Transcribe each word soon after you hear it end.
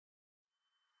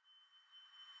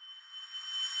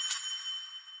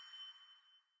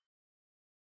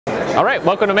All right,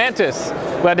 welcome to Mantis.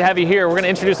 Glad to have you here. We're going to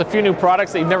introduce a few new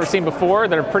products that you've never seen before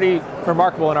that are pretty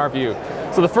remarkable in our view.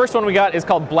 So the first one we got is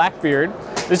called Blackbeard.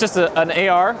 It's just an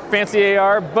AR, fancy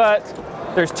AR, but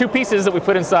there's two pieces that we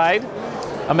put inside,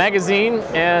 a magazine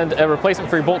and a replacement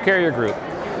for your bolt carrier group.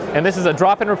 And this is a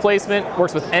drop-in replacement,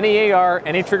 works with any AR,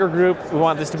 any trigger group. We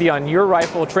want this to be on your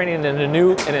rifle, training in a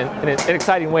new and an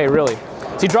exciting way, really.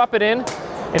 So you drop it in,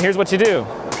 and here's what you do.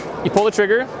 You pull the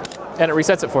trigger, and it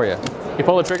resets it for you. You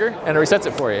pull the trigger, and it resets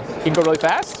it for you. You can go really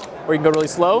fast, or you can go really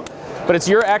slow, but it's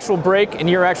your actual break and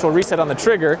your actual reset on the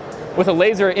trigger with a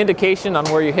laser indication on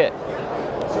where you hit.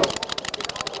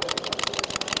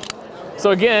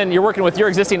 So again, you're working with your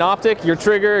existing optic, your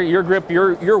trigger, your grip,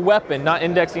 your weapon, not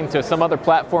indexing to some other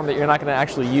platform that you're not going to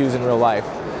actually use in real life.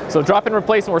 So drop-in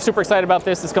replacement, we're super excited about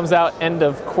this. This comes out end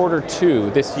of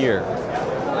Q2 this year.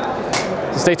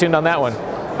 So stay tuned on that one.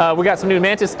 We got some new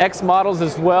Mantis X models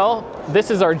as well.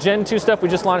 This is our Gen 2 stuff we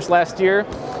just launched last year.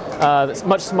 It's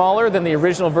much smaller than the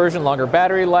original version, longer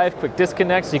battery life, quick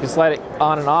disconnect, so you can slide it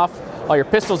on and off all your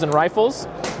pistols and rifles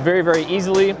very, very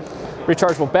easily.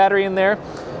 Rechargeable battery in there.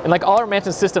 And like all our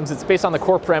Mantis systems, it's based on the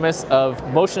core premise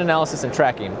of motion analysis and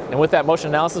tracking. And with that motion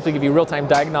analysis, we give you real-time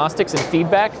diagnostics and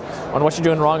feedback on what you're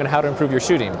doing wrong and how to improve your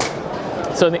shooting.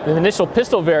 So in the initial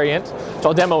pistol variant, which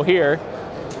I'll demo here,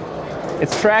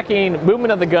 it's tracking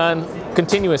movement of the gun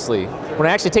continuously. When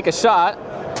I actually take a shot,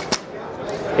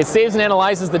 it saves and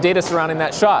analyzes the data surrounding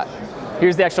that shot.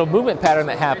 Here's the actual movement pattern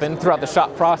that happened throughout the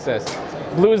shot process.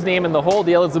 Blue is the aim and the hold,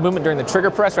 the yellow is the movement during the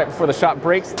trigger press right before the shot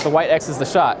breaks, the white X is the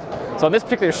shot. So on this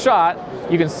particular shot,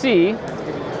 you can see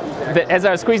that as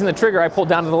I was squeezing the trigger, I pulled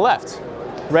down to the left.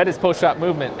 Red is post-shot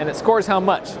movement, and it scores how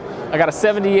much? I got a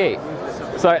 78.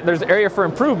 So there's area for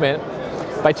improvement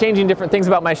by changing different things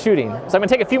about my shooting. So I'm going to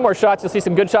take a few more shots. You'll see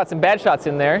some good shots and bad shots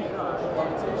in there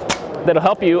that'll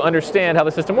help you understand how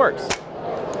the system works.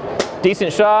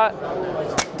 Decent shot,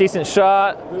 decent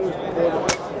shot.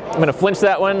 I'm going to flinch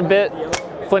that one a bit,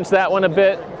 flinch that one a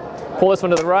bit, pull this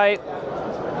one to the right.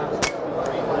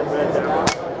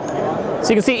 So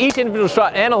you can see each individual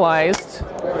shot analyzed,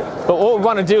 but what we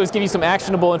want to do is give you some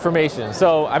actionable information.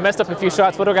 So I messed up a few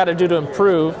shots. What do I got to do to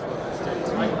improve?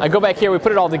 I go back here, we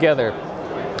put it all together.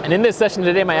 And in this session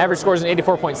today, my average score is an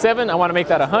 84.7. I want to make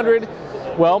that 100.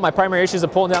 Well, my primary issue is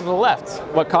pulling down to the left.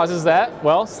 What causes that?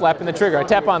 Well, slapping the trigger. I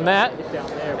tap on that,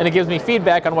 and it gives me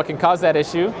feedback on what can cause that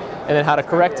issue, and then how to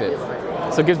correct it.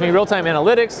 So it gives me real-time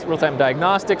analytics, real-time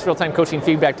diagnostics, real-time coaching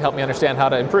feedback to help me understand how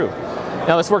to improve.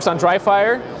 Now this works on dry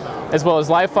fire, as well as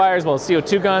live fire, as well as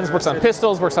CO2 guns, works on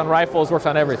pistols, works on rifles, works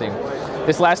on everything.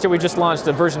 This last year we just launched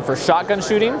a version for shotgun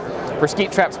shooting, for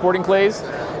skeet trap sporting clays,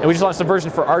 and we just launched a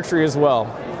version for archery as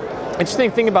well.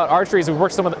 Interesting thing about archery is we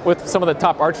work with some of the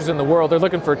top archers in the world. They're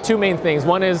looking for two main things.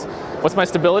 One is, what's my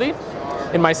stability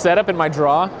in my setup, in my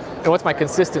draw, and what's my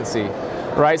consistency,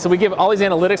 right? So we give all these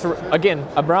analytics, again,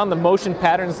 around the motion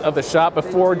patterns of the shot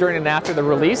before, during, and after the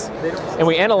release. And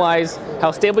we analyze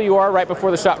how stable you are right before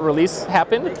the shot release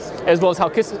happened, as well as how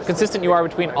consistent you are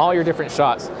between all your different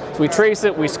shots. So we trace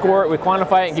it, we score it, we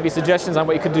quantify it, and give you suggestions on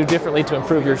what you could do differently to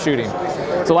improve your shooting.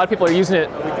 So a lot of people are using it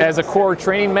as a core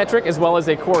training metric, as well as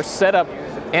a core setup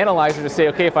analyzer to say,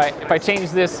 okay, if I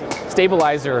change this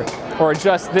stabilizer, or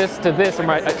adjust this to this, or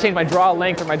change my draw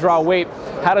length or my draw weight,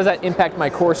 how does that impact my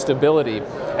core stability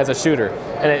as a shooter?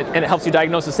 And it helps you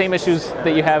diagnose the same issues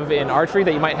that you have in archery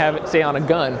that you might have, say, on a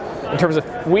gun, in terms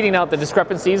of weeding out the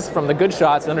discrepancies from the good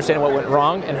shots and understanding what went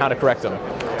wrong and how to correct them.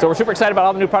 So we're super excited about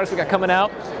all the new products we got coming out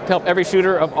to help every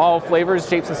shooter of all flavors,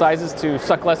 shapes, and sizes to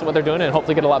suck less at what they're doing and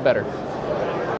hopefully get a lot better.